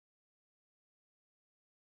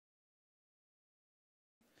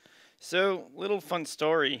So, little fun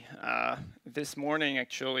story. This morning,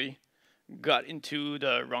 actually, got into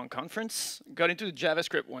the wrong conference. Got into the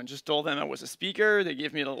JavaScript one. Just told them I was a speaker. They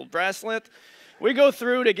gave me a little bracelet. We go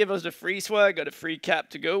through. They give us the free swag. Got a free cap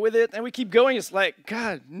to go with it, and we keep going. It's like,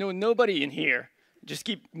 God, no, nobody in here. Just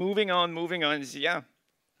keep moving on, moving on. It's, yeah,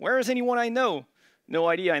 where is anyone I know? No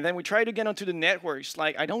idea. And then we try to get onto the network. It's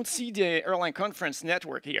like, I don't see the Erlang conference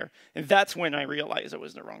network here. And that's when I realized I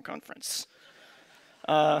was in the wrong conference.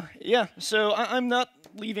 Yeah, so I'm not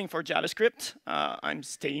leaving for JavaScript. I'm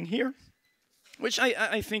staying here, which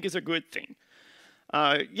I think is a good thing.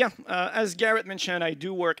 As Garrett mentioned, I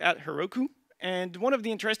do work at Heroku. And one of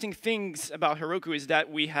the interesting things about Heroku is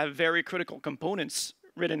that we have very critical components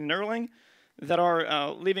written in Erlang that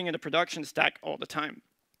are living in the production stack all the time.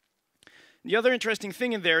 The other interesting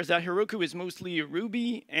thing in there is that Heroku is mostly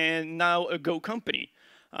Ruby and now a Go company.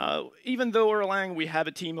 Even though Erlang, we have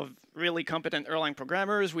a team of really competent Erlang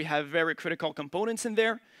programmers, we have very critical components in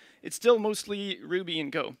there, it's still mostly Ruby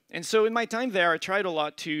and Go. And so in my time there, I tried a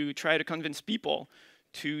lot to try to convince people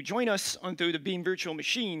to join us onto the Beam virtual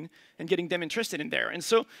machine and getting them interested in there. And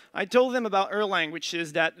so I told them about Erlang, which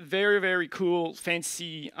is that very, very cool,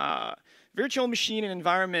 fancy virtual machine and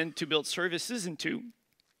environment to build services into.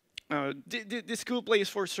 This cool place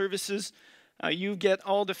for services. You get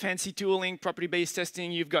all the fancy tooling, property-based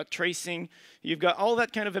testing, you've got tracing, you've got all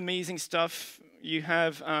that kind of amazing stuff. You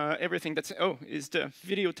have everything that's, oh, is the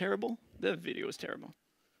video terrible? The video is terrible.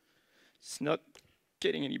 It's not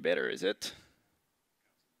getting any better, is it?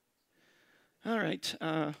 All right,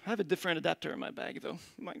 I have a different adapter in my bag, though.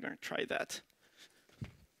 I might gonna try that.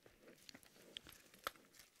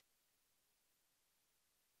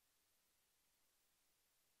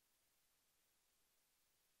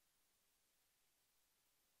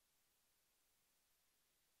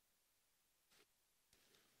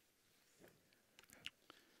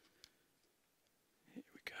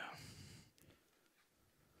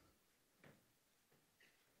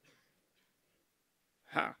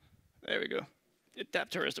 There we go. The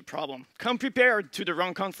adapter is the problem. Come prepared to the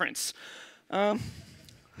wrong conference. All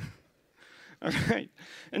right.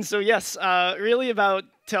 And so, yes, really about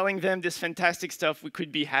telling them this fantastic stuff we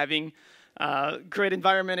could be having. Great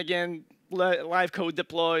environment, again, live code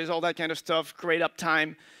deploys, all that kind of stuff, great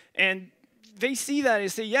uptime. And they see that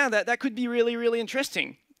and say, yeah, that could be really, really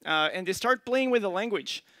interesting. And they start playing with the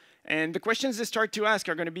language. And the questions they start to ask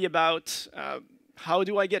are going to be about how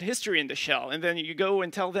do I get history in the shell? And then you go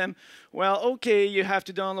and tell them, well, OK, you have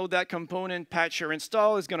to download that component, patch or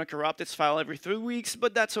install. It's going to corrupt its file every 3 weeks,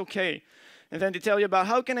 but that's OK. And then they tell you about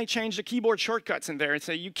how can I change the keyboard shortcuts in there and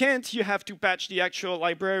say, you can't. You have to patch the actual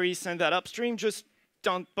library, send that upstream. Just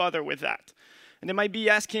don't bother with that. And they might be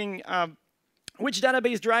asking, which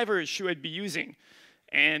database drivers should I be using?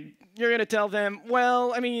 And you're going to tell them,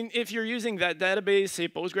 well, I mean, if you're using that database, say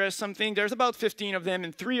Postgres something, there's about 15 of them,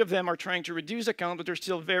 and 3 of them are trying to reduce the count, but there's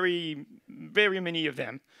still very, very many of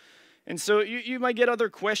them. And so you might get other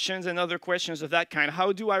questions and other questions of that kind.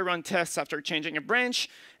 How do I run tests after changing a branch?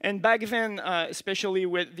 And back then, especially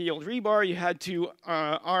with the old rebar, you had to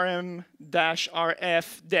rm-rf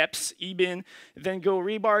deps ebin, then go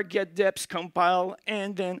rebar get deps compile,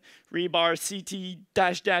 and then rebar ct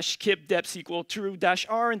 -kip deps equal true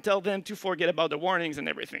 -r, and tell them to forget about the warnings and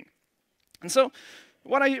everything. And so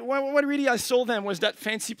what really I sold them was that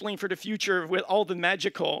fancy plane for the future with all the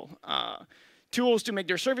magical tools to make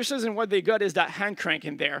their services, and what they got is that hand crank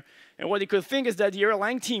in there. And what they could think is that the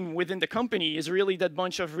Erlang team within the company is really that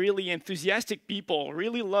bunch of really enthusiastic people,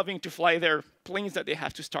 really loving to fly their planes that they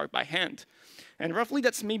have to start by hand. And roughly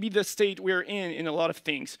that's maybe the state we're in a lot of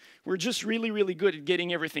things. We're just really, really good at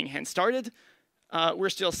getting everything hand started. We're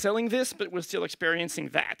still selling this, but we're still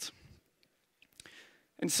experiencing that.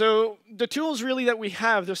 And so the tools really that we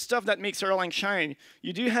have, the stuff that makes Erlang shine,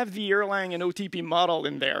 you do have the Erlang and OTP model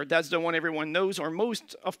in there. That's the one everyone knows, or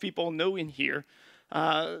most of people know in here.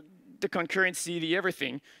 The concurrency, the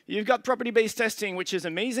everything. You've got property-based testing, which is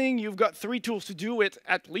amazing. You've got 3 tools to do it,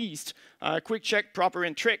 at least. Quick check, proper,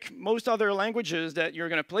 and trick. Most other languages that you're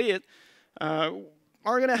going to play it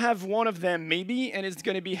are going to have one of them, maybe, and it's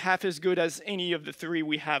going to be half as good as any of the 3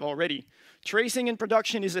 we have already. Tracing in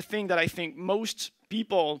production is a thing that I think most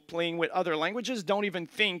people playing with other languages don't even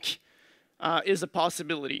think is a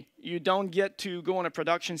possibility. You don't get to go on a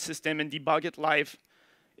production system and debug it live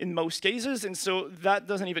in most cases, and so that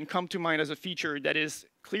doesn't even come to mind as a feature that is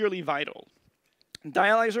clearly vital.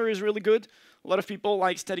 Dialyzer is really good. A lot of people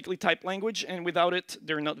like statically typed language, and without it,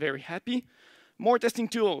 they're not very happy. More testing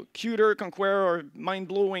tool, Qt, Conqueror, or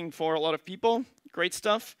mind-blowing for a lot of people. great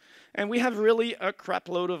stuff. And we have really a crap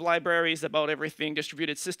load of libraries about everything,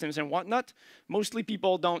 distributed systems and whatnot. Mostly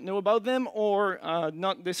people don't know about them or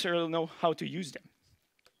not necessarily know how to use them.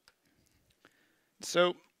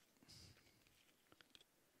 So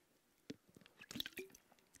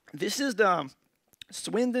this is the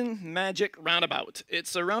Swindon Magic Roundabout.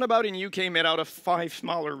 It's a roundabout in UK made out of 5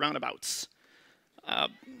 smaller roundabouts.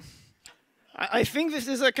 I think this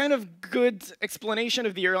is a kind of good explanation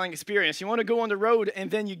of the Erlang experience. You want to go on the road,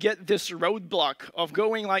 and then you get this roadblock of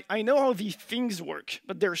going like, I know how these things work,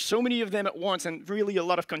 but there are so many of them at once, and really a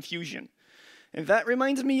lot of confusion. And that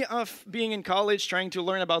reminds me of being in college, trying to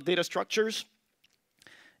learn about data structures.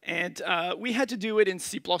 And we had to do it in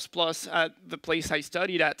C++ at the place I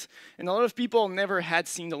studied at. And a lot of people never had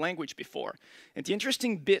seen the language before. And the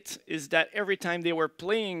interesting bit is that every time they were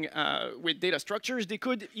playing with data structures, they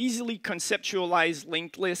could easily conceptualize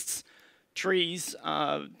linked lists, trees,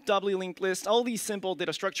 doubly linked lists. All these simple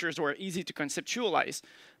data structures were easy to conceptualize.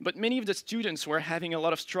 But many of the students were having a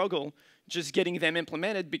lot of struggle just getting them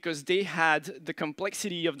implemented because they had the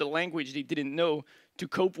complexity of the language they didn't know to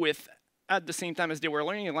cope with at the same time as they were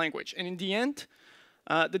learning a language. And in the end,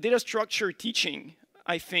 the data structure teaching,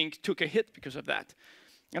 I think, took a hit because of that.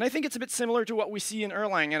 And I think it's a bit similar to what we see in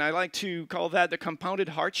Erlang, and I like to call that the compounded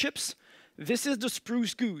hardships. This is the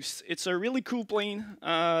Spruce Goose. It's a really cool plane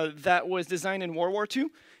that was designed in World War II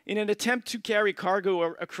in an attempt to carry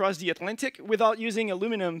cargo across the Atlantic without using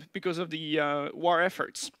aluminum because of the war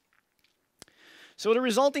efforts. So the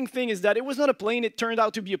resulting thing is that it was not a plane. It turned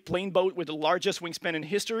out to be a plane boat with the largest wingspan in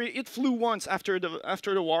history. It flew once after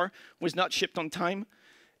the war, was not shipped on time.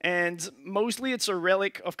 And mostly it's a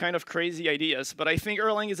relic of kind of crazy ideas. But I think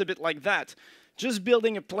Erlang is a bit like that. Just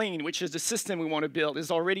building a plane, which is the system we want to build,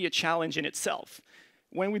 is already a challenge in itself.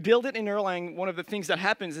 When we build it in Erlang, one of the things that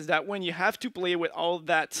happens is that when you have to play with all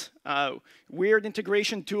that weird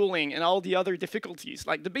integration tooling and all the other difficulties,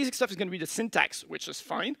 like the basic stuff is going to be the syntax, which is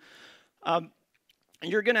fine.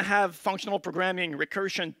 You're going to have functional programming,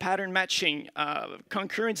 recursion, pattern matching,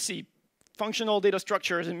 concurrency, functional data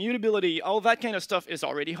structures, immutability, all that kind of stuff is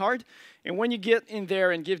already hard. And when you get in there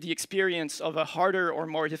and give the experience of a harder or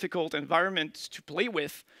more difficult environment to play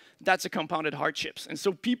with, that's a compounded hardships. And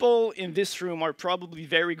so people in this room are probably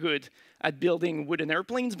very good at building wooden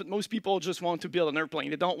airplanes, but most people just want to build an airplane.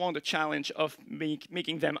 They don't want the challenge of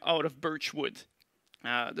making them out of birch wood,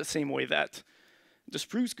 the same way that the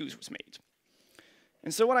Spruce Goose was made.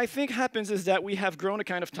 And so what I think happens is that we have grown a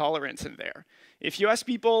kind of tolerance in there. If you ask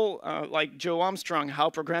people like Joe Armstrong how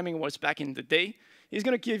programming was back in the day, he's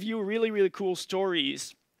going to give you really, really cool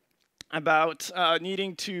stories about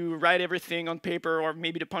needing to write everything on paper or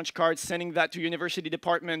maybe the punch cards, sending that to university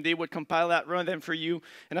department. They would compile that, run them for you,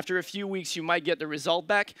 and after a few weeks you might get the result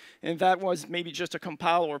back, and that was maybe just a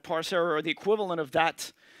compile or parse error or the equivalent of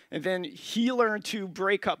that. And then he learned to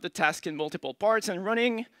break up the task in multiple parts, and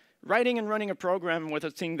writing and running a program was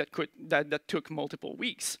a thing that took multiple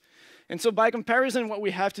weeks. And so by comparison, what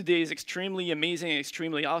we have today is extremely amazing and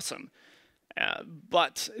extremely awesome.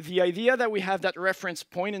 But the idea that we have that reference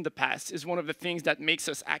point in the past is one of the things that makes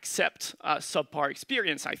us accept a subpar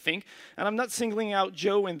experience, I think. And I'm not singling out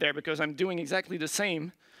Joe in there because I'm doing exactly the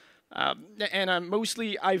same. And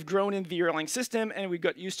I've grown in the Erlang system and we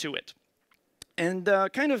got used to it. And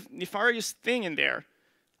kind of nefarious thing in there,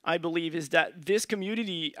 I believe, is that this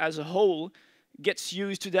community as a whole gets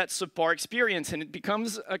used to that subpar experience, and it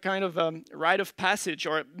becomes a kind of rite of passage,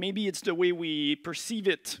 or maybe it's the way we perceive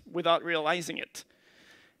it without realizing it.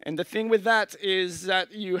 And the thing with that is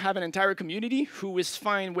that you have an entire community who is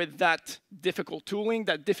fine with that difficult tooling,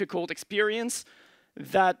 that difficult experience,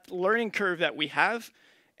 that learning curve that we have,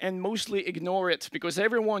 and mostly ignore it, because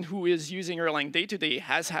everyone who is using Erlang day-to-day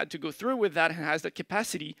has had to go through with that and has that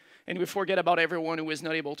capacity, and we forget about everyone who is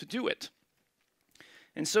not able to do it.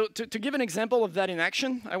 And so to give an example of that in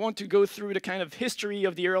action, I want to go through the kind of history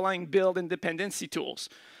of the Erlang build and dependency tools.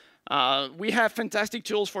 We have fantastic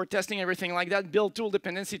tools for testing everything like that. Build tool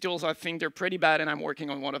dependency tools, I think they're pretty bad, and I'm working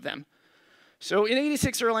on one of them. So in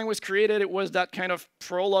 '86, Erlang was created. It was that kind of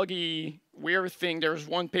prologue-y weird thing. There's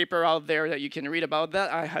one paper out there that you can read about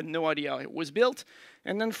that. I had no idea how it was built.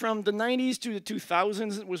 And then from the 90s to the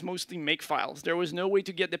 2000s, it was mostly makefiles. There was no way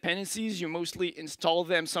to get dependencies. You mostly install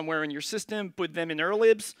them somewhere in your system, put them in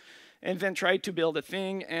erlibs, and then try to build a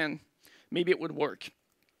thing, and maybe it would work.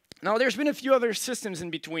 Now, there's been a few other systems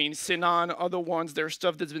in between, Sinon, other ones. There's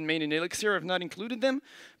stuff that's been made in Elixir. I've not included them.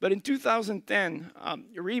 But in 2010,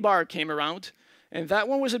 Rebar came around. And that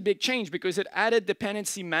one was a big change because it added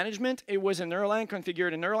dependency management. It was an Erlang,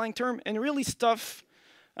 configured an Erlang term. And really stuff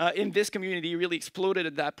in this community really exploded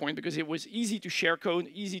at that point because it was easy to share code,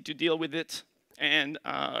 easy to deal with it. and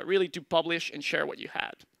really to publish and share what you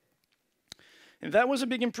had. And that was a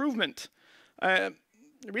big improvement.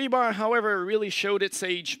 Rebar, however, really showed its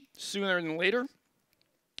age sooner than later,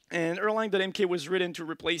 and Erlang.mk was written to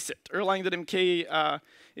replace it. Erlang.mk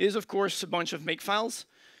is, of course, a bunch of makefiles.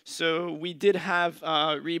 So we did have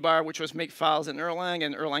Rebar, which was makefiles in Erlang,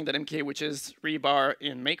 and Erlang.mk, which is Rebar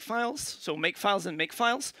in makefiles. So makefiles and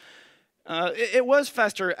makefiles. It was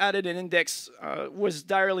faster, added an index was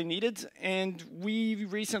direly needed, and we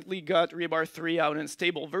recently got Rebar 3 out in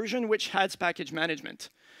stable version, which has package management.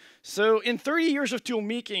 So in 30 years of tool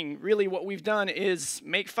making, really what we've done is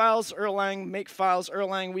makefiles,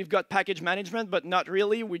 Erlang. We've got package management, but not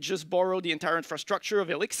really. We just borrowed the entire infrastructure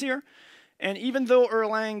of Elixir. And even though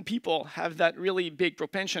Erlang people have that really big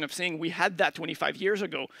propension of saying we had that 25 years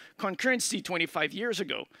ago, concurrency 25 years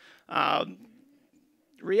ago,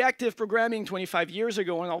 reactive programming 25 years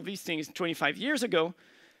ago, and all these things 25 years ago,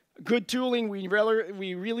 good tooling, we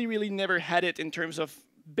really never had it in terms of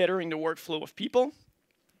bettering the workflow of people.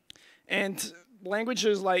 And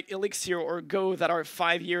languages like Elixir or Go that are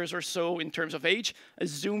 5 years or so in terms of age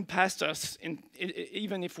zoom past us,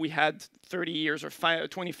 even if we had 30 years or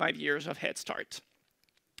 25 years of head start.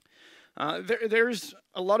 There's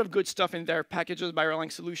a lot of good stuff in there, packages by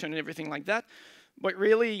Erlang solution and everything like that, but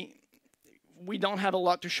really, we don't have a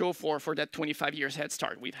lot to show for that 25 years head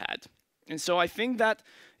start we've had. And so I think that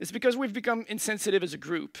it's because we've become insensitive as a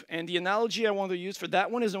group. And the analogy I want to use for that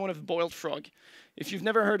one is the one of boiled frog. If you've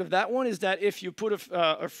never heard of that one, is that if you put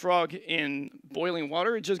a frog in boiling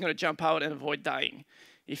water, it's just going to jump out and avoid dying.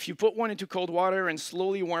 If you put one into cold water and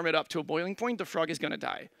slowly warm it up to a boiling point, the frog is going to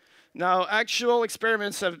die. Now, actual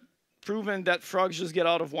experiments have proven that frogs just get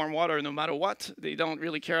out of warm water no matter what. They don't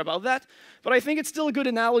really care about that. But I think it's still a good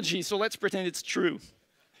analogy, so let's pretend it's true.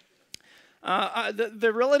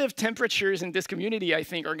 The relative temperatures in this community, I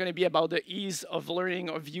think, are going to be about the ease of learning,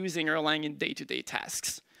 of using Erlang in day-to-day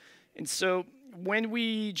tasks. And so when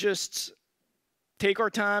we just take our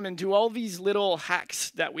time and do all these little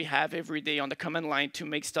hacks that we have every day on the command line to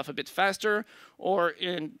make stuff a bit faster, or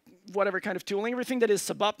in whatever kind of tooling, everything that is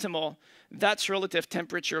suboptimal, that's relative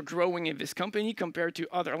temperature growing in this company compared to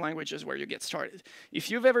other languages where you get started. If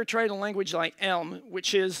you've ever tried a language like Elm,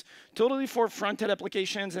 which is totally for front-end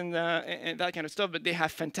applications and that kind of stuff, but they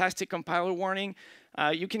have fantastic compiler warning.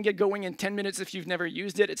 You can get going in 10 minutes if you've never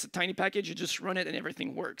used it. It's a tiny package. You just run it and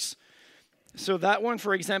everything works. So that one,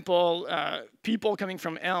 for example, people coming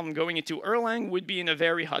from Elm going into Erlang would be in a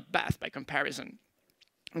very hot bath by comparison.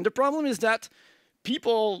 And the problem is that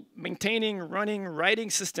people maintaining, running, writing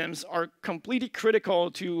systems are completely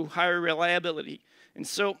critical to higher reliability. And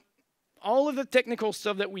so all of the technical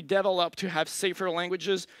stuff that we develop to have safer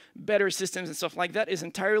languages, better systems and stuff like that is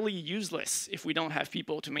entirely useless if we don't have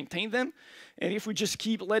people to maintain them. And if we just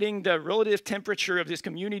keep letting the relative temperature of this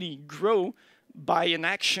community grow by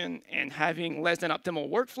inaction and having less than optimal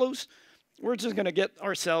workflows, we're just going to get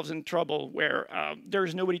ourselves in trouble where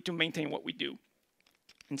there's nobody to maintain what we do.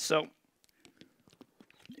 And so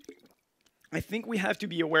I think we have to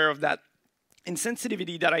be aware of that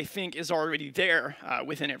insensitivity that I think is already there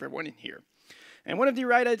within everyone in here. And one of the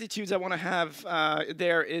right attitudes I want to have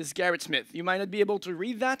there is Garrett Smith. You might not be able to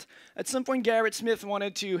read that. At some point, Garrett Smith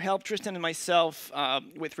wanted to help Tristan and myself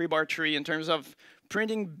with Rebar Tree in terms of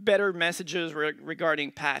printing better messages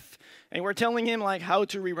regarding path. And we're telling him like how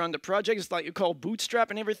to rerun the project. It's like you call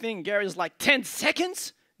bootstrap and everything. Garrett is like, 10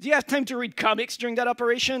 seconds? Do you have time to read comics during that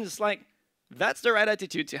operation? It's like, that's the right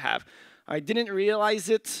attitude to have. I didn't realize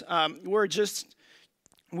it.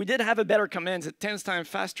 We did have a better commands at 10 times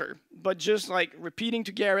faster, but just like repeating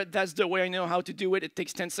to Garrett, that's the way I know how to do it. It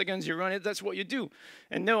takes 10 seconds, you run it, that's what you do.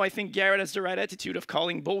 And no, I think Garrett has the right attitude of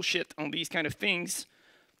calling bullshit on these kind of things,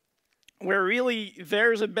 where really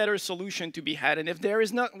there's a better solution to be had. And if there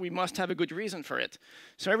is not, we must have a good reason for it.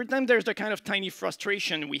 So every time there's the kind of tiny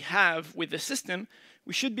frustration we have with the system,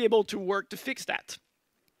 we should be able to work to fix that.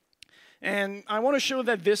 And I want to show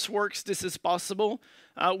that this works, this is possible.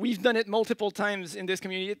 We've done it multiple times in this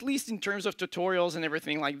community, at least in terms of tutorials and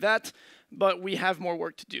everything like that, but we have more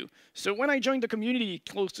work to do. So when I joined the community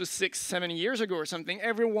close to 6-7 years ago or something,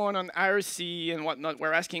 everyone on IRC and whatnot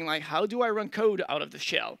were asking, like, how do I run code out of the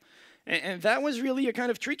shell? And that was really a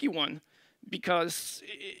kind of tricky one, because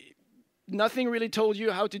nothing really told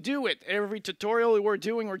you how to do it. Every tutorial we were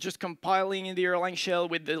doing, we're just compiling in the Erlang shell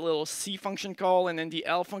with the little C function call and then the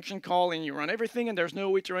L function call, and you run everything, and there's no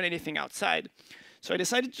way to run anything outside. So I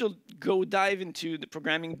decided to go dive into the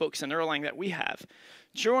programming books in Erlang that we have.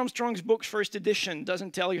 Joe Armstrong's book, first edition,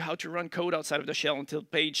 doesn't tell you how to run code outside of the shell until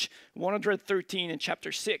page 113 in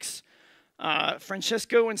chapter 6.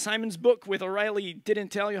 Francesco and Simon's book with O'Reilly didn't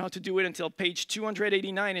tell you how to do it until page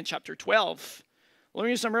 289 in chapter 12.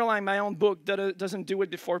 Learning some Erlang, my own book, doesn't do it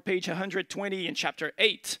before page 120 in chapter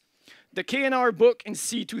 8. The K&R book in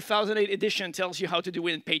C 2008 edition tells you how to do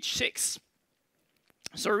it in page 6.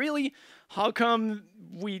 So really, how come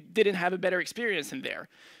we didn't have a better experience in there?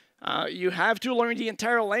 You have to learn the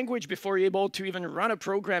entire language before you're able to even run a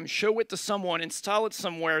program, show it to someone, install it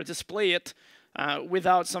somewhere, display it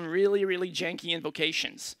without some really, really janky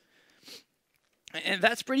invocations. And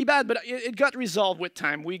that's pretty bad, but it got resolved with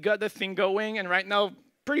time. We got the thing going, and right now,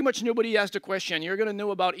 pretty much nobody asked a question. You're going to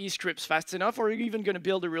know about e-scripts fast enough, or you're even going to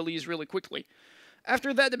build a release really quickly.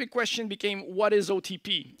 After that, the big question became, what is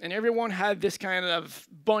OTP? And everyone had this kind of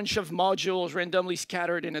bunch of modules randomly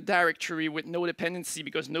scattered in a directory with no dependency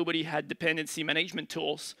because nobody had dependency management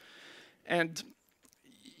tools. And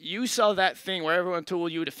you saw that thing where everyone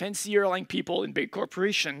told you the fancy Erlang people in big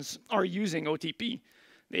corporations are using OTP.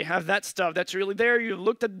 They have that stuff that's really there. You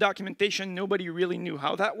looked at the documentation. Nobody really knew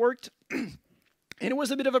how that worked. And it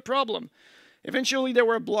was a bit of a problem. Eventually, there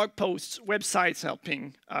were blog posts, websites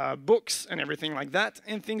helping, books, and everything like that,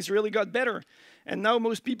 and things really got better. And now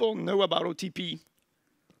most people know about OTP.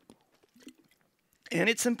 And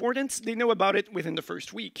it's important they know about it within the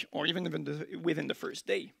first week, or even within the first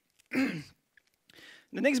day.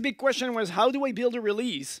 The next big question was, how do I build a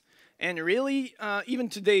release? And really, even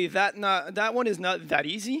today, that one is not that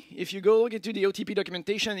easy. If you go look into the OTP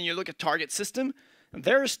documentation and you look at target system,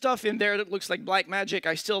 there's stuff in there that looks like black magic.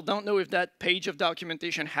 I still don't know if that page of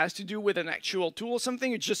documentation has to do with an actual tool or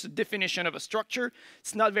something. It's just a definition of a structure.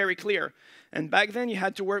 It's not very clear. And back then, you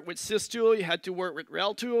had to work with systool. You had to work with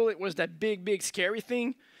reltool. It was that big, big, scary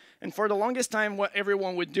thing. And for the longest time, what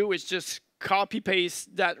everyone would do is just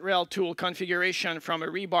copy-paste that reltool configuration from a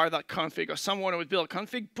rebar.config, or someone would build a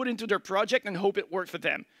config, put into their project, and hope it worked for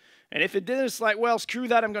them. And if it didn't, it's like, well, screw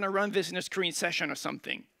that. I'm going to run this in a screen session or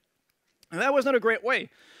something. And that was not a great way.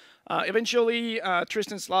 Eventually,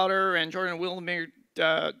 Tristan Slaughter and Jordan Wilmer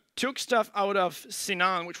took stuff out of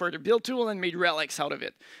Sinon, which were the build tool, and made Relics out of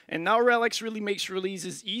it. And now Relics really makes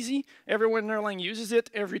releases easy. Everyone in Erlang uses it.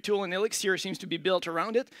 Every tool in Elixir seems to be built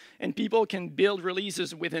around it. And people can build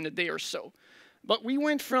releases within a day or so. But we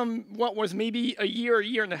went from what was maybe a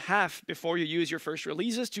year and a half before you use your first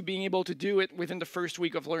releases to being able to do it within the first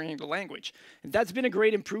week of learning the language. And that's been a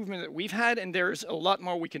great improvement that we've had, and there's a lot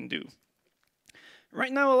more we can do.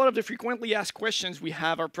 Right now, a lot of the frequently asked questions we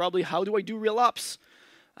have are probably, how do I do real ops?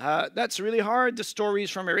 That's really hard. The stories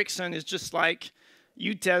from Ericsson is just like,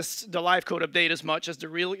 you test the live code update as much as the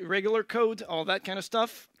regular code, all that kind of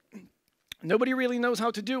stuff. Nobody really knows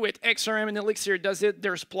how to do it. XRM and Elixir does it.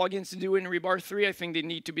 There's plugins to do it in Rebar 3. I think they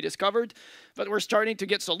need to be discovered. But we're starting to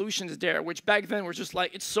get solutions there, which back then were just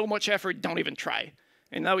like, it's so much effort, don't even try.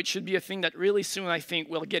 And now it should be a thing that really soon, I think,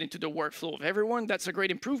 will get into the workflow of everyone. That's a great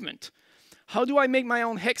improvement. How do I make my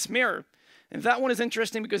own hex mirror? And that one is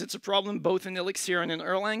interesting because it's a problem both in Elixir and in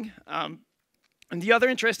Erlang. And the other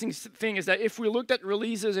interesting thing is that if we looked at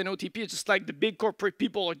releases in OTP, it's just like the big corporate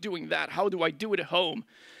people are doing that. How do I do it at home?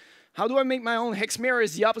 How do I make my own hex mirror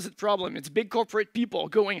is the opposite problem. It's big corporate people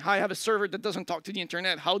going, I have a server that doesn't talk to the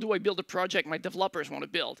internet. How do I build a project my developers want to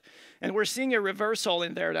build? And we're seeing a reversal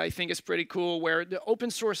in there that I think is pretty cool, where the open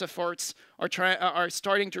source efforts are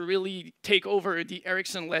starting to really take over the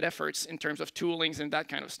Ericsson-led efforts in terms of toolings and that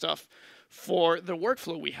kind of stuff for the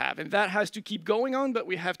workflow we have. And that has to keep going on, but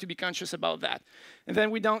we have to be conscious about that. And then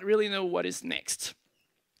we don't really know what is next.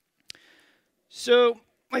 So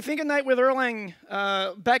I think a night with Erlang,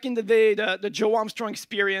 back in the day, the Joe Armstrong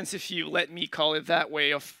experience, if you let me call it that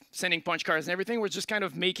way, of sending punch cards and everything, was just kind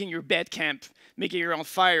of making your bed camp, making your own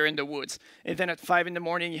fire in the woods. And then at 5 in the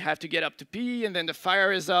morning, you have to get up to pee, and then the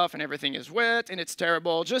fire is off, and everything is wet, and it's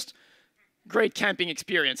terrible. Just great camping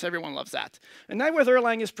experience. Everyone loves that. A night with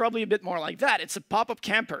Erlang is probably a bit more like that. It's a pop-up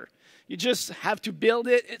camper. You just have to build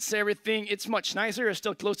it. It's everything. It's much nicer. It's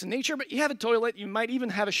still close to nature, but you have a toilet. You might even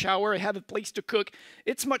have a shower. You have a place to cook.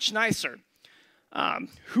 It's much nicer.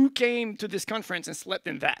 Who came to this conference and slept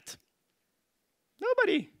in that?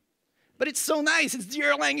 Nobody. But it's so nice. It's the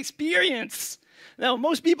Erlang experience. Now,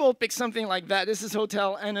 most people pick something like that. This is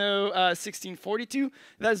Hotel Anno 1642.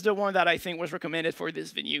 That's the one that I think was recommended for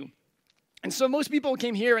this venue. And so most people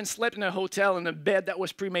came here and slept in a hotel in a bed that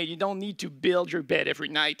was pre-made. You don't need to build your bed every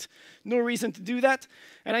night. No reason to do that.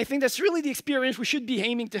 And I think that's really the experience we should be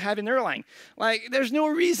aiming to have in Erlang. Like, there's no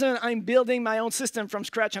reason I'm building my own system from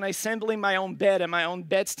scratch and assembling my own bed and my own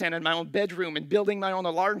bedstand and my own bedroom and building my own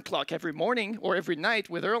alarm clock every morning or every night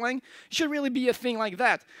with Erlang. It should really be a thing like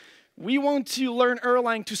that. We want to learn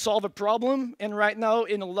Erlang to solve a problem, and right now,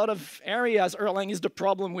 in a lot of areas, Erlang is the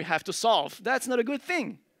problem we have to solve. That's not a good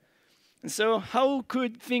thing. And so how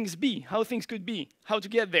could things be? How things could be? How to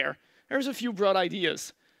get there? There's a few broad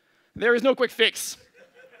ideas. There is no quick fix.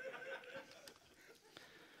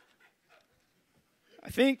 I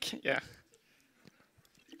think, yeah.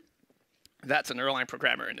 That's an Erlang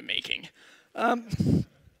programmer in the making.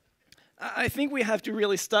 I think we have to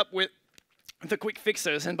really stop with the quick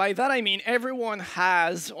fixes. And by that I mean everyone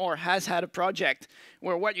has or has had a project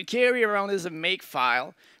where what you carry around is a make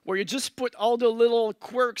file, where you just put all the little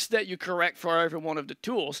quirks that you correct for every one of the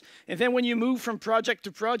tools. And then when you move from project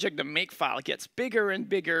to project, the make file gets bigger and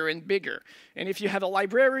bigger and bigger. And if you have a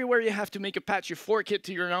library where you have to make a patch, you fork it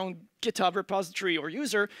to your own GitHub repository or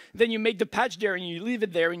user, then you make the patch there and you leave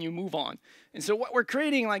it there and you move on. And so what we're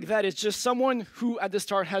creating like that is just someone who at the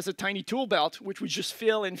start has a tiny tool belt, which we just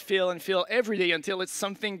fill and fill and fill every day until it's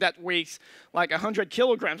something that weighs like 100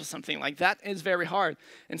 kilograms or something like that. It's very hard.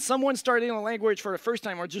 And someone starting a language for the first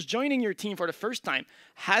time or just joining your team for the first time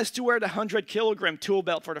has to wear the 100-kilogram tool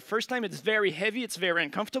belt for the first time. It's very heavy, it's very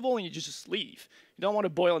uncomfortable, and you just leave. You don't want to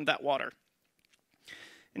boil in that water.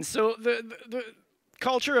 And so the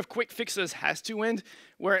culture of quick fixes has to end,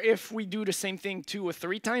 where if we do the same thing 2 or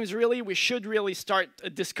 3 times, really, we should really start a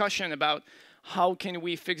discussion about how can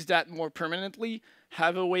we fix that more permanently,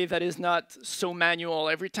 have a way that is not so manual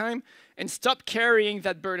every time, and stop carrying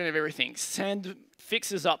that burden of everything. Send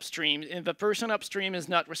fixes upstream. If the person upstream is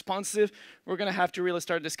not responsive, we're going to have to really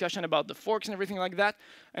start a discussion about the forks and everything like that.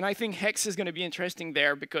 And I think Hex is going to be interesting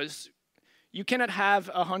there because you cannot have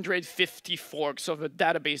 150 forks of a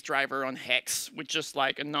database driver on Hex with just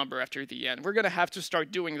like a number after the end. We're going to have to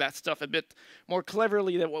start doing that stuff a bit more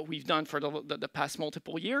cleverly than what we've done for the past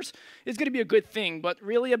multiple years. It's going to be a good thing, but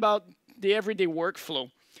really about the everyday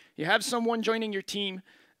workflow. You have someone joining your team,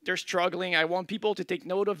 they're struggling. I want people to take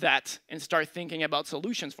note of that and start thinking about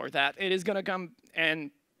solutions for that. It is going to come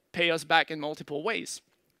and pay us back in multiple ways.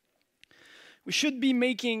 We should be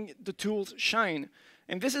making the tools shine.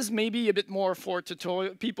 And this is maybe a bit more for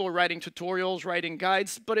people writing tutorials, writing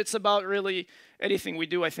guides, but it's about really anything we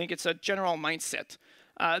do. I think it's a general mindset.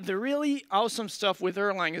 The really awesome stuff with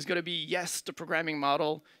Erlang is going to be, yes, the programming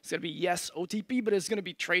model. It's going to be, yes, OTP, but it's going to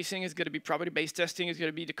be tracing. It's going to be property-based testing. It's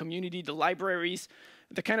going to be the community, the libraries,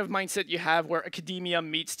 the kind of mindset you have where academia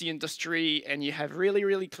meets the industry, and you have really,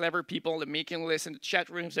 really clever people in the mailing list and the chat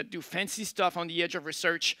rooms that do fancy stuff on the edge of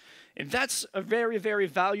research. And that's a very, very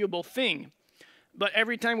valuable thing. But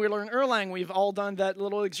every time we learn Erlang, we've all done that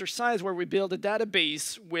little exercise where we build a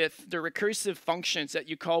database with the recursive functions that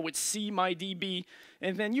you call with CMyDB,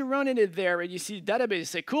 and then you run it there and you see the database,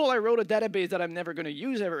 say, cool, I wrote a database that I'm never going to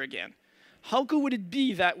use ever again. How cool would it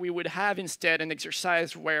be that we would have instead an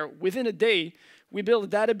exercise where within a day, we build a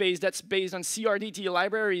database that's based on CRDT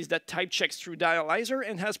libraries that type checks through Dialyzer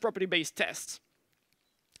and has property-based tests?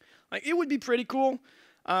 Like, it would be pretty cool.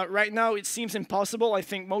 Right now, it seems impossible. I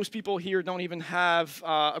think most people here don't even have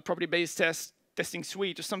a property-based testing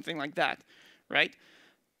suite or something like that, right?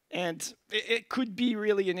 And it could be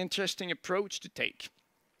really an interesting approach to take.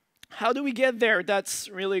 How do we get there? That's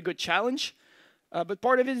really a good challenge. But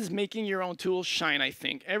part of it is making your own tools shine, I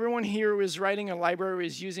think. Everyone here who is writing a library,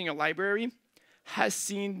 is using a library, has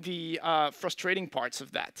seen the frustrating parts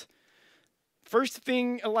of that. First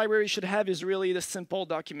thing a library should have is really the simple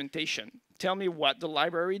documentation. Tell me what the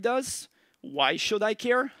library does, why should I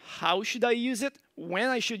care, how should I use it, when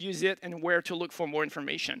I should use it, and where to look for more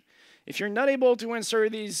information. If you're not able to answer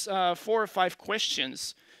these 4 or 5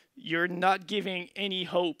 questions, you're not giving any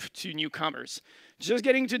hope to newcomers. Just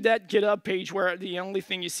getting to that GitHub page where the only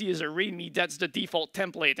thing you see is a README, that's the default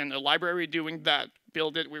template, and the library doing that,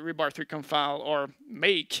 build it with rebar3compile or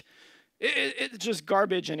make, it's just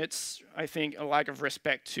garbage, and it's, I think, a lack of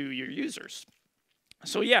respect to your users.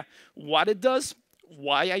 So yeah, what it does,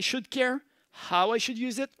 why I should care, how I should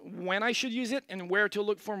use it, when I should use it, and where to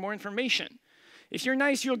look for more information. If you're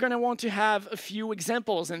nice, you're going to want to have a few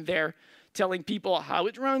examples in there telling people how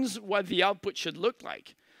it runs, what the output should look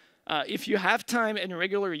like. If you have time and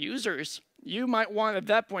regular users, you might want at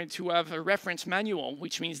that point to have a reference manual,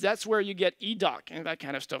 which means that's where you get edoc and that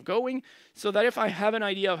kind of stuff going, so that if I have an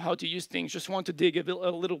idea of how to use things, just want to dig a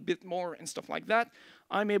little bit more and stuff like that,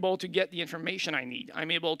 I'm able to get the information I need. I'm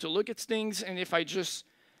able to look at things, and if I just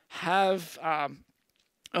have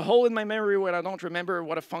a hole in my memory where I don't remember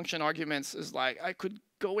what a function arguments is like, I could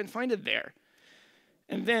go and find it there.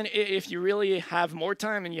 And then if you really have more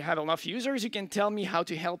time and you have enough users, you can tell me how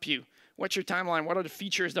to help you. What's your timeline? What are the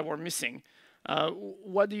features that we're missing?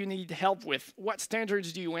 What do you need help with? What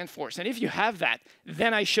standards do you enforce? And if you have that,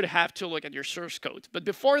 then I should have to look at your source code. But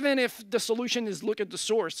before then, if the solution is look at the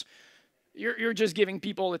source, you're just giving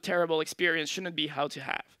people a terrible experience. Shouldn't be how to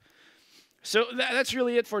have. So that's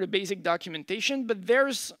really it for the basic documentation. But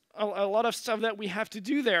there's a lot of stuff that we have to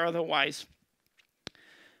do there otherwise.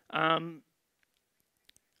 How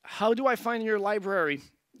do I find your library?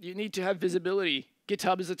 You need to have visibility.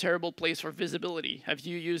 GitHub is a terrible place for visibility. Have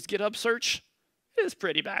you used GitHub search? It is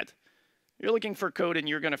pretty bad. You're looking for code and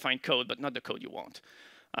you're going to find code, but not the code you want.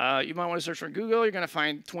 You might want to search for Google. You're going to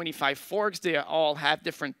find 25 forks. They all have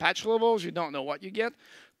different patch levels. You don't know what you get.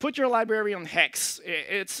 Put your library on Hex.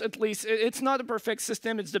 It's not a perfect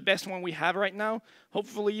system. It's the best one we have right now.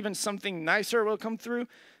 Hopefully even something nicer will come through.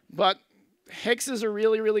 But Hex is a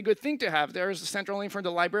really, really good thing to have. There's a central link for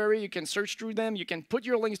the library. You can search through them. You can put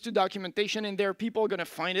your links to documentation in there. People are going to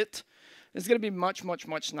find it. It's going to be much, much,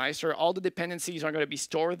 much nicer. All the dependencies are going to be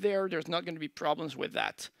stored there. There's not going to be problems with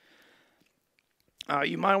that.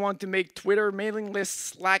 You might want to make Twitter mailing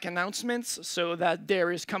lists Slack announcements so that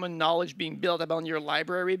there is common knowledge being built about your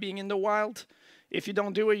library being in the wild. If you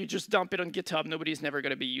don't do it, you just dump it on GitHub. Nobody's never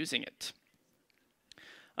going to be using it.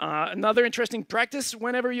 Another interesting practice,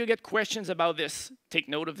 whenever you get questions about this, take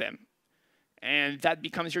note of them. And that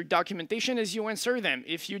becomes your documentation as you answer them.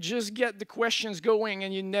 If you just get the questions going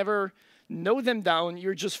and you never note them down,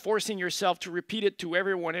 you're just forcing yourself to repeat it to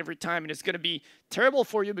everyone every time. And it's going to be terrible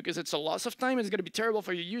for you because it's a loss of time. It's going to be terrible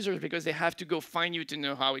for your users because they have to go find you to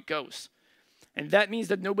know how it goes. And that means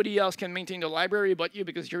that nobody else can maintain the library but you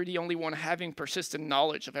because you're the only one having persistent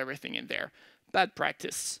knowledge of everything in there. Bad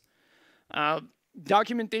practice.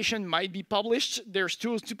 Documentation might be published. There's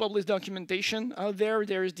tools to publish documentation out there.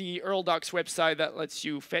 There's the ErlDocs website that lets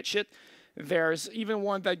you fetch it. There's even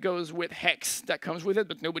one that goes with Hex that comes with it,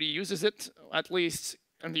 but nobody uses it, at least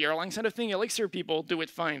on the Erlang side of thing. Elixir people do it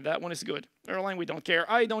fine. That one is good. Erlang, we don't care.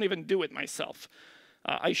 I don't even do it myself.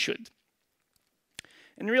 I should.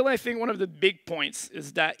 And really, I think one of the big points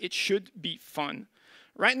is that it should be fun.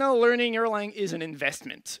 Right now, learning Erlang is an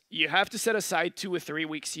investment. You have to set aside 2 or 3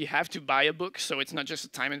 weeks. You have to buy a book, so it's not just a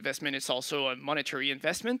time investment, it's also a monetary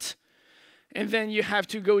investment. And then you have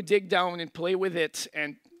to go dig down and play with it.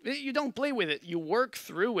 And you don't play with it, you work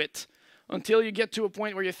through it until you get to a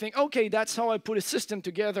point where you think, okay, that's how I put a system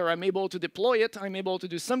together. I'm able to deploy it. I'm able to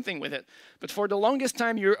do something with it. But for the longest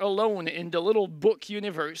time, you're alone in the little book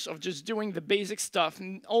universe of just doing the basic stuff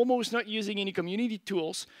and almost not using any community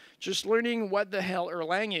tools, just learning what the hell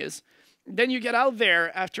Erlang is. Then you get out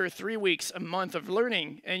there after 3 weeks, a month of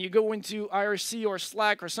learning, and you go into IRC or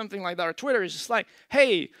Slack or something like that, or Twitter. It's just like,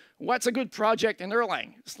 hey, what's a good project in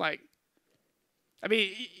Erlang? It's like, I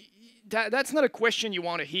mean, that's not a question you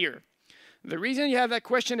want to hear. The reason you have that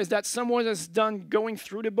question is that someone is done going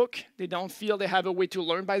through the book. They don't feel they have a way to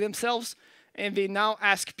learn by themselves. And they now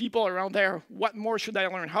ask people around there, what more should I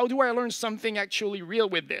learn? How do I learn something actually real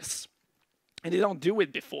with this? And they don't do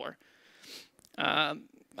it before.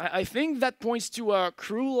 I think that points to a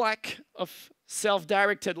cruel lack of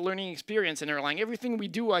self-directed learning experience in Erlang. Everything we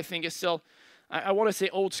do, I think, is still, I want to say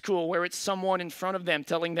old school, where it's someone in front of them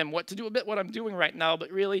telling them what to do, a bit what I'm doing right now, but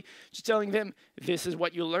really just telling them, this is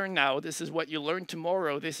what you learn now, this is what you learn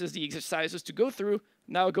tomorrow, this is the exercises to go through,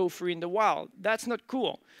 now go free in the wild. That's not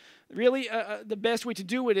cool. Really, the best way to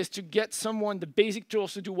do it is to get someone the basic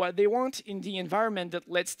tools to do what they want in the environment that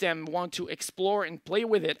lets them want to explore and play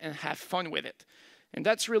with it and have fun with it. And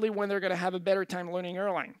that's really when they're going to have a better time learning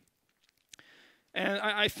Erlang. And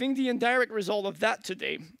I think the indirect result of that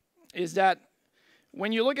today is that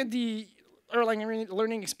when you look at the Erlang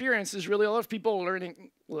learning experience, there's really a lot of people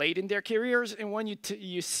learning late in their careers. And when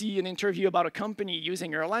you see an interview about a company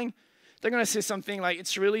using Erlang, they're going to say something like,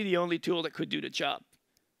 it's really the only tool that could do the job.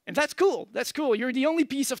 And that's cool. That's cool. You're the only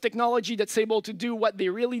piece of technology that's able to do what they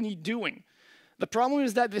really need doing. The problem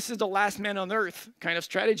is that this is the last man on earth kind of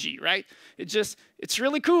strategy, right? It's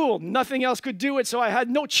really cool. Nothing else could do it, so I had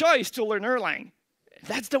no choice to learn Erlang.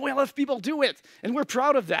 That's the way a lot of people do it, and we're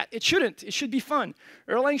proud of that. It shouldn't. It should be fun.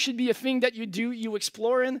 Erlang should be a thing that you do, you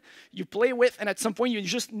explore in, you play with, and at some point you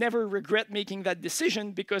just never regret making that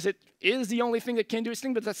decision because it is the only thing that can do its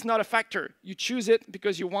thing, but that's not a factor. You choose it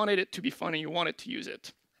because you wanted it to be fun and you wanted to use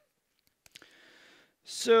it.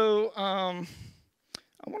 So,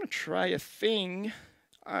 I want to try a thing.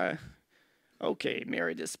 Okay,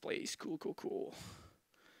 mirror displays. Cool, cool, cool.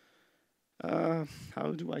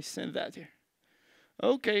 How do I send that here?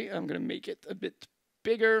 Okay, I'm going to make it a bit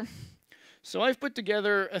bigger. So I've put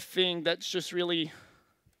together a thing that's just really...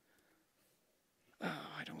 Oh,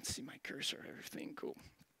 I don't see my cursor, everything, cool.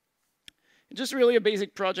 It's just really a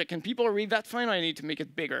basic project. Can people read that fine? I need to make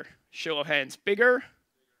it bigger. Show of hands. Bigger?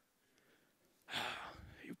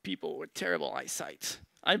 You people with terrible eyesight.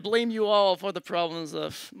 I blame you all for the problems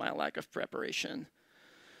of my lack of preparation.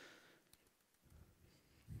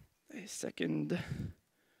 A second.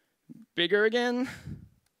 Bigger again?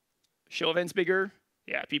 Show of hands bigger?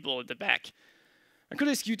 Yeah, people at the back. I could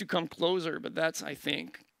ask you to come closer, but that's, I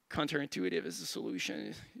think, counterintuitive as a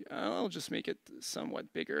solution. I'll just make it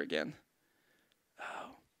somewhat bigger again.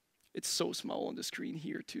 Oh, it's so small on the screen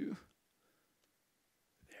here too.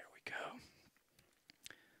 There we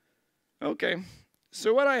go. Okay,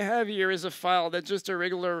 so what I have here is a file that's just a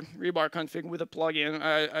regular rebar config with a plugin.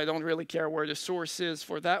 I don't really care where the source is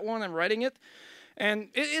for that one. I'm writing it. And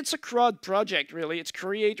it's a CRUD project, really. It's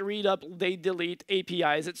create, read, update, delete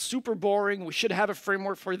APIs. It's super boring. We should have a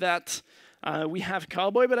framework for that. We have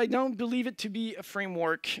Cowboy, but I don't believe it to be a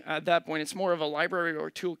framework at that point. It's more of a library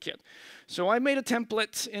or toolkit. So I made a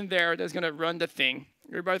template in there that's going to run the thing.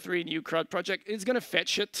 Rebar 3 new CRUD project. It's going to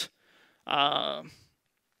fetch it. Hopefully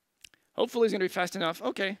it's going to be fast enough.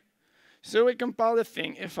 OK. So it compiled the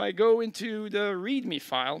thing. If I go into the README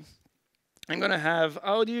file, I'm going to have,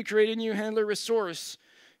 how do you create a new handler resource?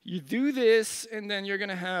 You do this, and then you're going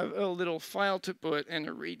to have a little file to put and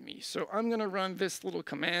a README. So I'm going to run this little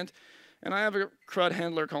command, and I have a CRUD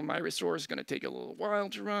handler called myResource. It's going to take a little while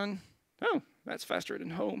to run. Oh, that's faster than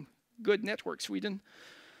home. Good network, Sweden.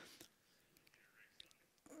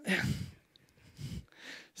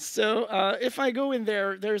 So if I go in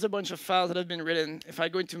there, there's a bunch of files that have been written. If I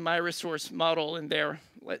go into myResource model in there,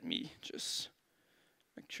 let me just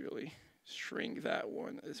actually shrink that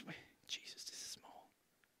one this way. Jesus, this is small.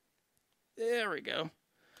 There we go.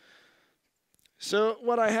 So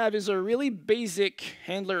what I have is a really basic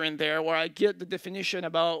handler in there where I get the definition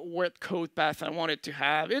about what code path I want it to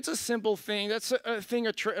have. It's a simple thing. That's a thing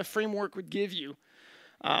a framework would give you.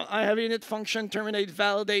 I have init function, terminate,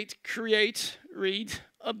 validate, create, read,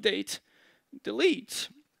 update, delete.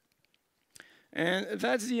 And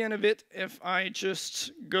that's the end of it. If I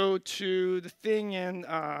just go to the thing and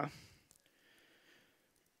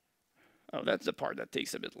oh, that's the part that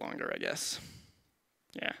takes a bit longer, I guess.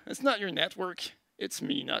 Yeah, it's not your network. It's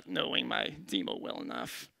me not knowing my demo well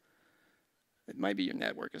enough. It might be your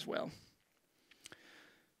network as well.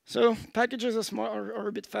 So packages are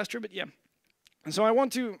a bit faster, but yeah. And so I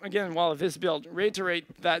want to, again, while this build,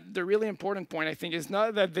 reiterate that the really important point, I think, is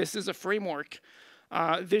not that this is a framework.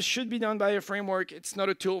 This should be done by a framework. It's not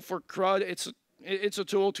a tool for CRUD. It's a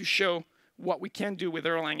tool to show what we can do with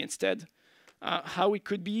Erlang instead. How it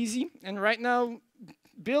could be easy. And right now,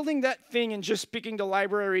 building that thing and just picking the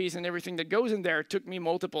libraries and everything that goes in there took me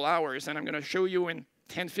multiple hours. And I'm going to show you in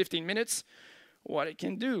 10, 15 minutes what it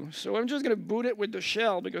can do. So I'm just going to boot it with the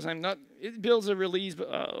shell because I'm not, it builds a release, but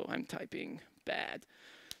oh, I'm typing bad.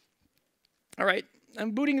 All right,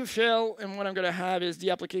 I'm booting the shell, and what I'm going to have is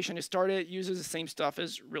the application is started. It uses the same stuff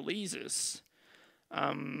as releases.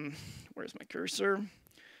 Where's my cursor?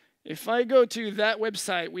 If I go to that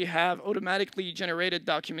website, we have automatically generated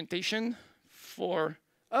documentation for,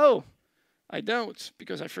 oh, I don't,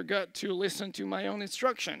 because I forgot to listen to my own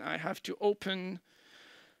instruction. I have to open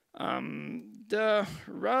the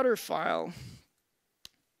router file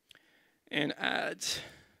and add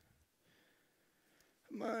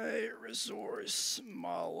my resource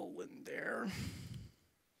model in there.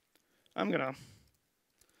 I'm gonna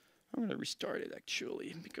restart it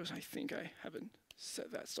actually because I think I haven't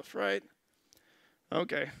set that stuff right.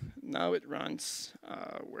 Okay, now it runs.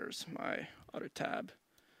 Where's my other tab?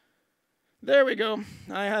 There we go.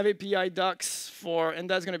 I have API docs for, and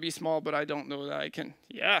that's gonna be small, but I don't know that I can,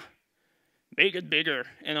 yeah, make it bigger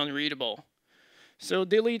and unreadable. So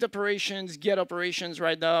delete operations, get operations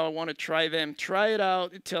right now. I want to try them. Try it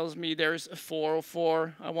out. It tells me there's a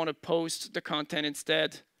 404. I want to post the content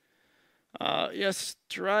instead. Yes,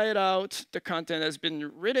 try it out. The content has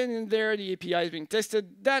been written in there. The API is being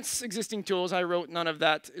tested. That's existing tools. I wrote none of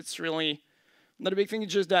that. It's really not a big thing.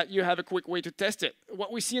 It's just that you have a quick way to test it.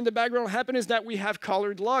 What we see in the background happen is that we have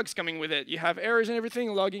colored logs coming with it. You have errors and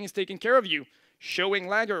everything. Logging is taking care of you. Showing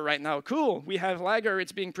lagger right now. Cool. We have lagger.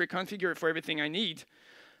 It's being pre-configured for everything I need.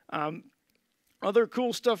 Other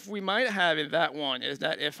cool stuff we might have in that one is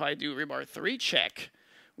that if I do rebar 3 check,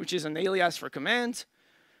 which is an alias for command,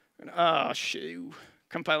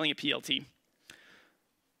 compiling a PLT.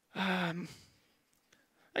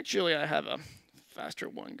 Actually, I have a faster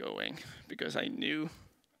one going because I knew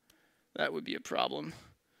that would be a problem.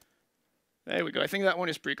 There we go. I think that one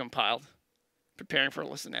is pre-compiled. Preparing for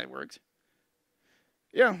listen networks.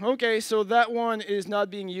 Yeah, okay, so that one is not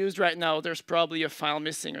being used right now. There's probably a file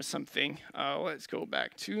missing or something. Let's go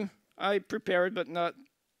back to, I prepared, but not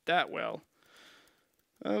that well.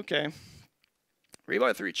 Okay.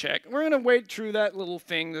 Rebar 3 check. We're going to wait through that little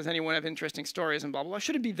thing. Does anyone have interesting stories and blah, blah, blah.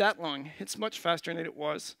 Shouldn't be that long. It's much faster than it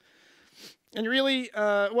was. And really,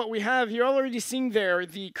 what we have, you're already seeing there,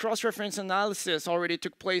 the cross-reference analysis already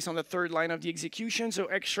took place on the third line of the execution. So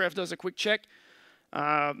xref does a quick check.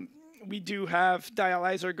 We do have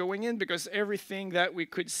dialyzer going in because everything that we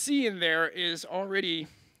could see in there is already,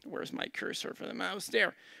 where's my cursor for the mouse?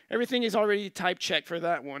 There. Everything is already type checked for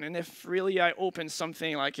that one. And if really I open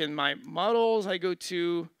something like in my models, I go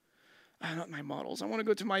to, not my models, I want to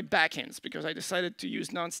go to my backends because I decided to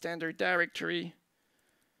use non-standard directory.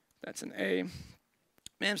 That's an A.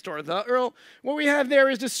 Mamstore, the URL. What we have there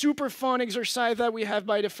is the super fun exercise that we have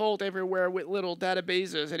by default everywhere with little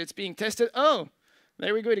databases, and it's being tested. Oh,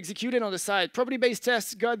 there we go. It executed on the side. Property-based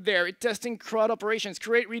tests got there. It's testing CRUD operations,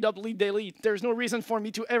 create, read, update, delete. There's no reason for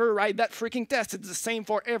me to ever write that freaking test. It's the same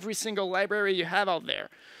for every single library you have out there.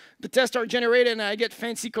 The tests are generated, and I get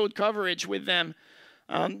fancy code coverage with them.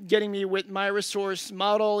 Getting me with my resource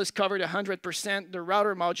model is covered 100%. The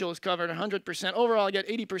router module is covered 100%. Overall, I get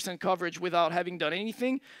 80% coverage without having done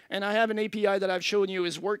anything. And I have an API that I've shown you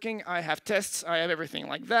is working. I have tests. I have everything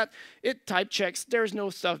like that. It type checks. There's no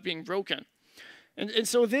stuff being broken. And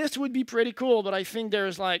so this would be pretty cool, but I think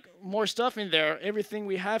there's like more stuff in there. Everything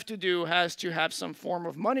we have to do has to have some form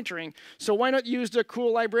of monitoring. So why not use the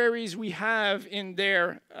cool libraries we have in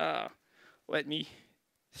there? Let me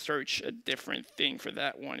search a different thing for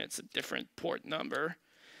that one. It's a different port number.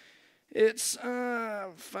 It's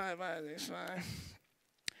 5565.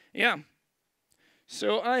 Yeah.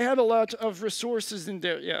 So I have a lot of resources in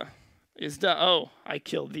there. Yeah. Is that, oh, I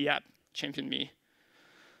killed the app. Champion me.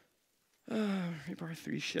 Rebar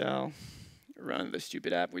 3 shell. Run the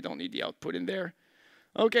stupid app. We don't need the output in there.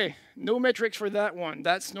 Okay. No metrics for that one.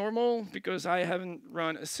 That's normal because I haven't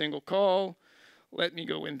run a single call. Let me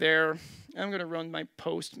go in there. I'm going to run my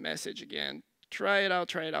post message again. Try it out,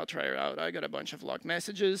 try it out, try it out. I got a bunch of log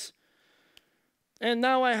messages. And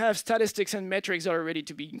now I have statistics and metrics that are ready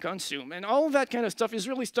to be consumed. And all of that kind of stuff is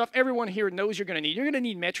really stuff everyone here knows you're going to need. You're going to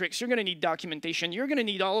need metrics. You're going to need documentation. You're going to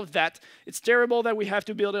need all of that. It's terrible that we have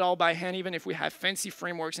to build it all by hand, even if we have fancy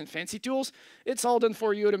frameworks and fancy tools. It's all done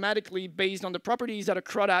for you automatically based on the properties that a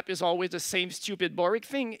CRUD app is always the same stupid boring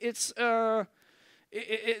thing. It's a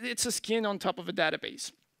skin on top of a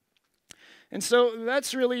database. And so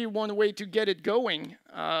that's really one way to get it going.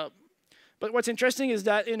 But what's interesting is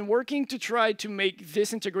that in working to try to make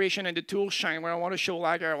this integration and the tools shine, where I want to show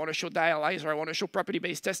Lagger, I want to show Dialyzer, I want to show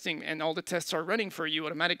property-based testing, and all the tests are running for you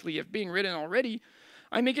automatically if being written already,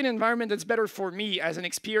 I make an environment that's better for me as an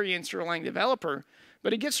experienced Erlang developer.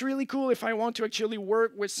 But it gets really cool if I want to actually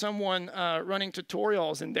work with someone running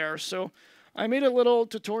tutorials in there. So I made a little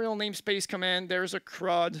tutorial namespace command. There's a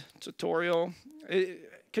CRUD tutorial.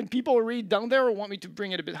 Can people read down there or want me to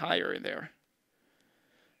bring it a bit higher in there?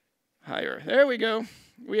 Higher. There we go.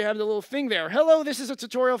 We have the little thing there. Hello, this is a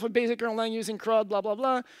tutorial for basic Erlang using CRUD, blah, blah,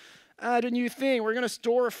 blah. Add a new thing. We're going to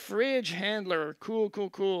store a fridge handler. Cool, cool,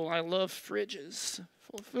 cool. I love fridges.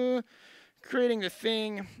 Creating the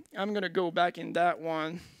thing. I'm going to go back in that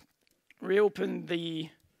one. Reopen the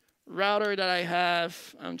router that I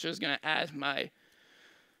have. I'm just going to add my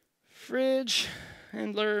fridge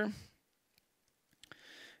handler.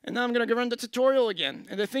 And now I'm going to run the tutorial again.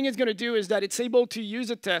 And the thing it's going to do is that it's able to use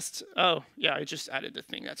a test. Oh, yeah, I just added the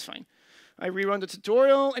thing. That's fine. I rerun the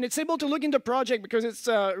tutorial, and it's able to look in the project because it's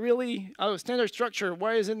really, oh, standard structure.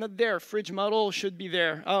 Why is it not there? Fridge model should be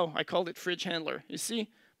there. Oh, I called it fridge handler. You see,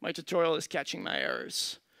 my tutorial is catching my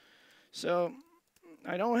errors. So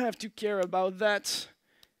I don't have to care about that.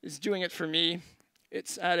 It's doing it for me.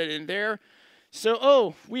 It's added in there. So,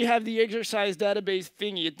 oh, we have the exercise database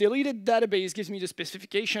thingy. A deleted database gives me the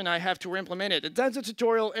specification I have to implement it. That's a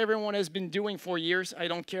tutorial everyone has been doing for years. I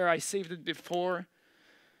don't care. I saved it before.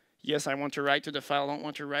 Yes, I want to write to the file. I don't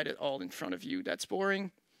want to write it all in front of you. That's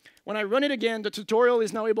boring. When I run it again, the tutorial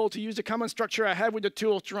is now able to use the common structure I have with the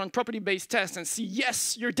tool to run property-based tests and see,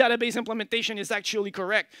 yes, your database implementation is actually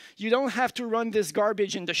correct. You don't have to run this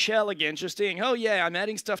garbage in the shell again, just saying, oh yeah, I'm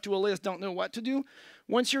adding stuff to a list, don't know what to do.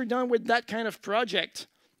 Once you're done with that kind of project,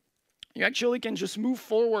 you actually can just move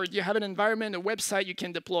forward. You have an environment, a website you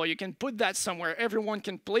can deploy. You can put that somewhere. Everyone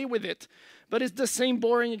can play with it. But it's the same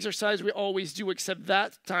boring exercise we always do, except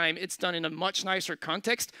that time it's done in a much nicer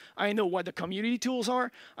context. I know what the community tools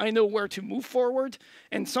are. I know where to move forward.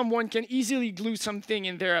 And someone can easily glue something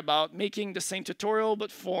in there about making the same tutorial,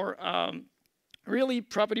 but for really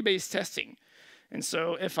property-based testing. And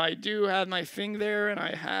so if I do have my thing there, and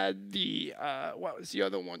I had the, what was the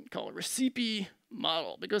other one called? Recipe.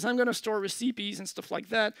 model, because I'm going to store recipes and stuff like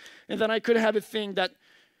that. And then I could have a thing that,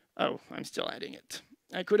 oh, I'm still adding it.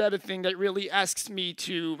 I could have a thing that really asks me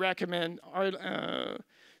to recommend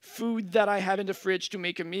food that I have in the fridge to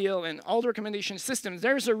make a meal, and all the recommendation systems.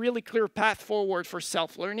 There's a really clear path forward for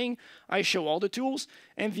self-learning. I show all the tools,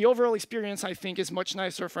 and the overall experience, I think, is much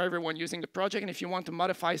nicer for everyone using the project. And if you want to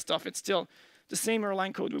modify stuff, it's still the same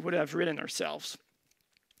Erlang code we would have written ourselves.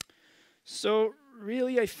 So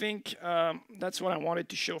really, I think that's what I wanted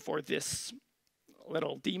to show for this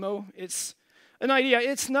little demo. It's an idea.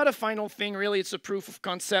 It's not a final thing, really. It's a proof of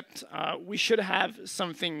concept. We should have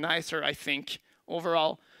something nicer, I think,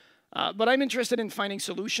 overall. But I'm interested in finding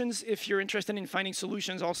solutions. If you're interested in finding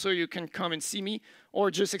solutions, also, you can come and see me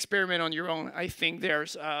or just experiment on your own. I think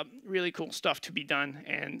there's really cool stuff to be done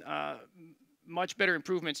and much better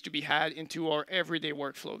improvements to be had into our everyday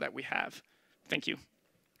workflow that we have. Thank you.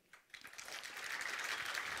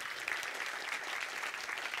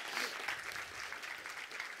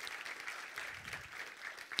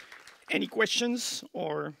 Any questions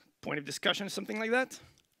or point of discussion, something like that?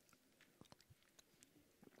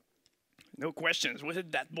 No questions. Was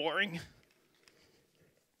it that boring?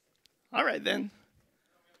 All right, then.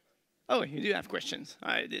 Oh, you do have questions.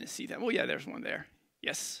 I didn't see that. Oh, yeah, there's one there.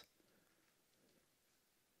 Yes.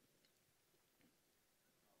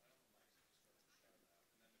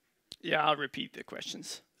 Yeah, I'll repeat the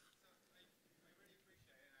questions.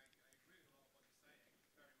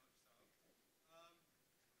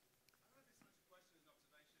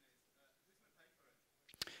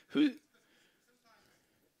 Who?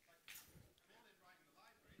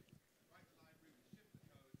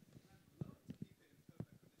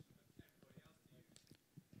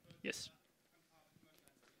 Yes.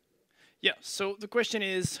 Yeah, so the question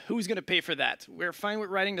is, who's going to pay for that? We're fine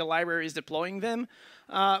with writing the libraries, deploying them,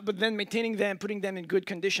 but then maintaining them, putting them in good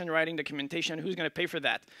condition, writing documentation, who's going to pay for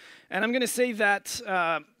that? And I'm going to say that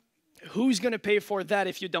who's going to pay for that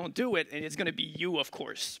if you don't do it? And it's going to be you, of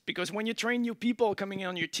course. Because when you train new people coming in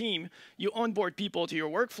on your team, you onboard people to your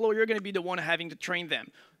workflow, you're going to be the one having to train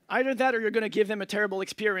them. Either that or you're going to give them a terrible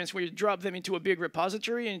experience where you drop them into a big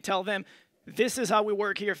repository and tell them, this is how we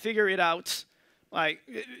work here, figure it out. Like,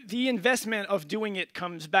 the investment of doing it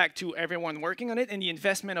comes back to everyone working on it, and the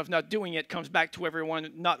investment of not doing it comes back to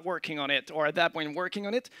everyone not working on it, or at that point working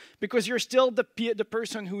on it, because you're still the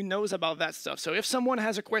person who knows about that stuff. So if someone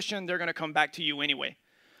has a question, they're going to come back to you anyway.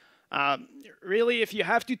 Really, if you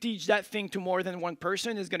have to teach that thing to more than one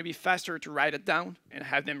person, it's going to be faster to write it down and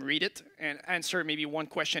have them read it and answer maybe one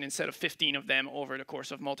question instead of 15 of them over the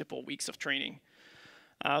course of multiple weeks of training.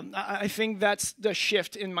 I think that's the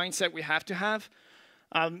shift in mindset we have to have.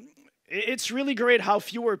 It's really great how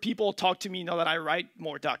fewer people talk to me now that I write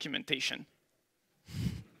more documentation.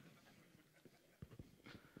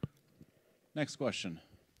 Next question.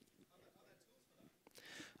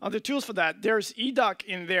 Other tools for that, there's eDoc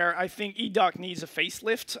in there. I think eDoc needs a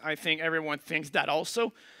facelift. I think everyone thinks that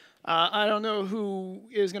also. I don't know who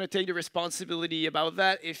is going to take the responsibility about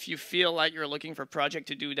that. If you feel like you're looking for a project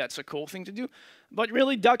to do, that's a cool thing to do. But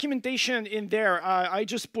really, documentation in there, I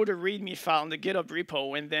just put a README file in the GitHub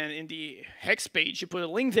repo, and then in the hex page, you put a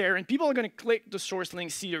link there, and people are going to click the source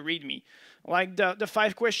link, see the README. Like the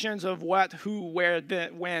 5 questions of what, who, where,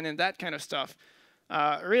 when, and that kind of stuff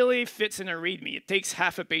really fits in a README. It takes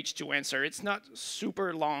half a page to answer. It's not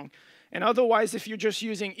super long. And otherwise, if you're just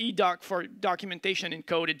using eDoc for documentation in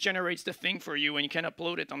code, it generates the thing for you, and you can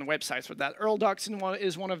upload it on websites for that. EarlDocs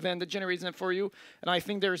is one of them that generates them for you. And I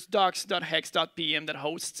think there's docs.hex.pm that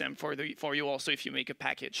hosts them for you also if you make a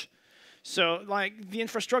package. So like the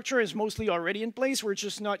infrastructure is mostly already in place. We're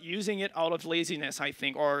just not using it out of laziness, I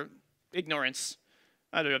think, or ignorance.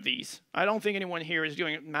 Either of these. I don't think anyone here is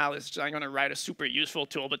doing malice. I'm going to write a super useful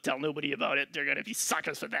tool but tell nobody about it. They're going to be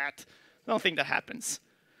suckers for that. I don't think that happens.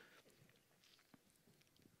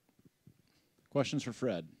 Questions for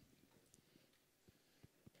Fred?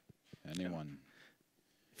 Anyone?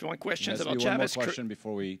 If you want questions about JavaScript. One more question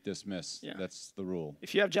before we dismiss. Yeah. That's the rule.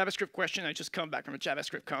 If you have JavaScript question, I just come back from a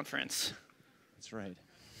JavaScript conference. That's right.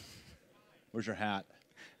 Where's your hat?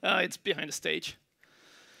 It's behind the stage.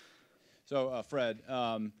 So, Fred,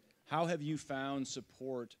 how have you found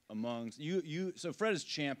support amongst you? So Fred is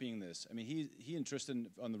championing this. I mean, he and Tristan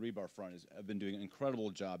on the Rebar front have been doing an incredible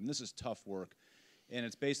job, and this is tough work. And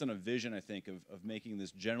it's based on a vision, I think, of making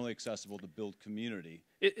this generally accessible to build community.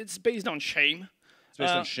 It's based on shame. It's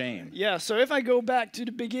based on shame. Yeah, so if I go back to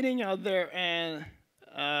the beginning out there and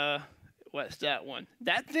what's that one?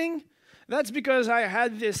 That thing? That's because I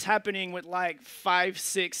had this happening with like 5,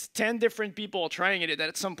 6, 10 different people trying it, that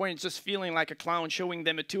at some point it's just feeling like a clown showing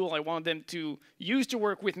them a tool I want them to use to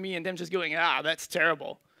work with me and them just going, ah, that's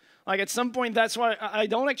terrible. Like at some point, that's why I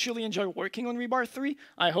don't actually enjoy working on Rebar 3.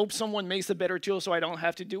 I hope someone makes a better tool so I don't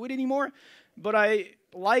have to do it anymore. But I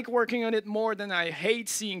like working on it more than I hate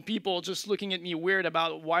seeing people just looking at me weird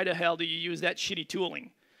about why the hell do you use that shitty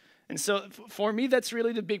tooling. And so for me, that's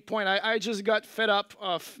really the big point. I just got fed up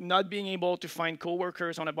of not being able to find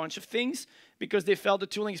coworkers on a bunch of things because they felt the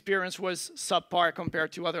tooling experience was subpar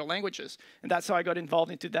compared to other languages. And that's how I got involved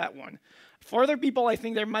into that one. For other people, I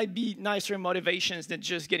think there might be nicer motivations than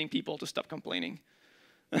just getting people to stop complaining.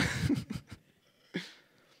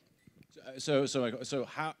 So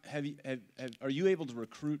how are you able to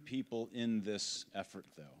recruit people in this effort,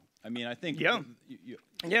 though? I mean, I think... Yeah.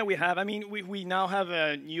 Yeah, we have. I mean, we now have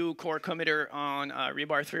a new core committer on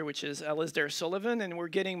Rebar 3, which is Alasdair Sullivan, and we're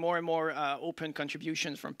getting more and more open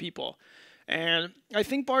contributions from people. And I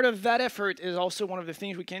think part of that effort is also one of the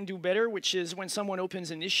things we can do better, which is when someone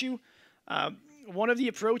opens an issue, one of the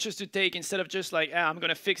approaches to take, instead of just like, I'm going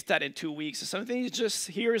to fix that in 2 weeks or something, is just,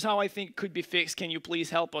 here's how I think it could be fixed. Can you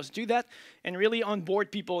please help us do that? And really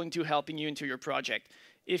onboard people into helping you into your project.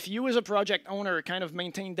 If you as a project owner kind of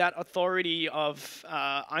maintain that authority of,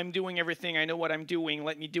 I'm doing everything, I know what I'm doing,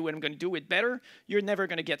 let me do it, I'm going to do it better, you're never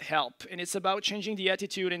going to get help. And it's about changing the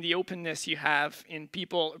attitude and the openness you have in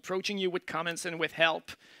people approaching you with comments and with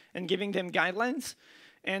help and giving them guidelines.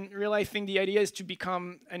 And really, I think the idea is to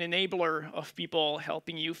become an enabler of people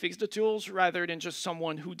helping you fix the tools rather than just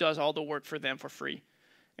someone who does all the work for them for free.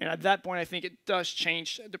 And at that point, I think it does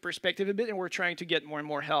change the perspective a bit, and we're trying to get more and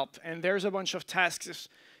more help. And there's a bunch of tasks. If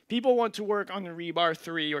people want to work on Rebar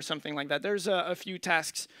 3 or something like that, there's a few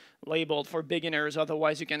tasks labeled for beginners.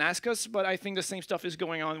 Otherwise, you can ask us. But I think the same stuff is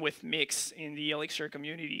going on with Mix in the Elixir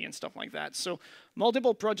community and stuff like that. So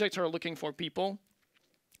multiple projects are looking for people.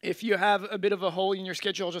 If you have a bit of a hole in your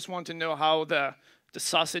schedule, just want to know how the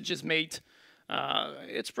sausage is made,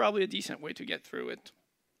 it's probably a decent way to get through it.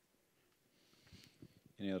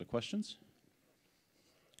 Any other questions?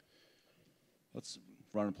 Let's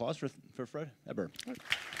round of applause for Fred Hebert.